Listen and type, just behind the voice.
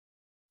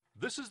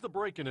This is the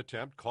break-in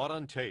attempt caught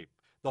on tape.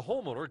 The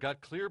homeowner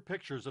got clear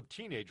pictures of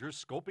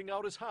teenagers scoping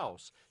out his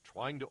house,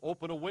 trying to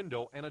open a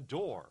window and a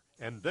door,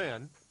 and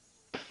then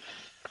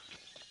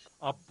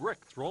a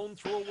brick thrown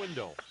through a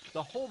window.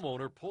 The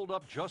homeowner pulled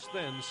up just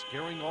then,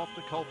 scaring off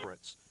the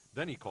culprits.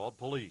 Then he called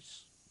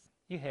police.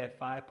 You had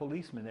 5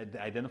 policemen that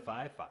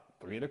identified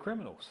 3 of the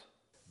criminals.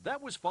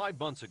 That was 5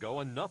 months ago,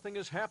 and nothing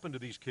has happened to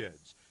these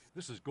kids.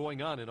 This is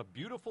going on in a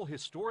beautiful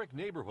historic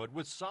neighborhood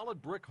with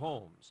solid brick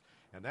homes.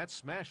 And that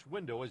smashed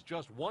window is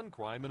just one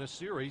crime in a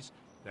series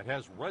that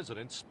has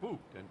residents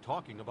spooked and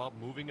talking about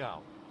moving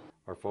out.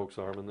 Are folks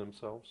arming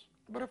themselves?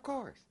 But of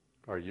course.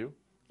 Are you?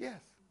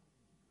 Yes.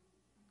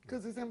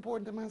 Because it's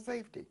important to my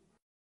safety.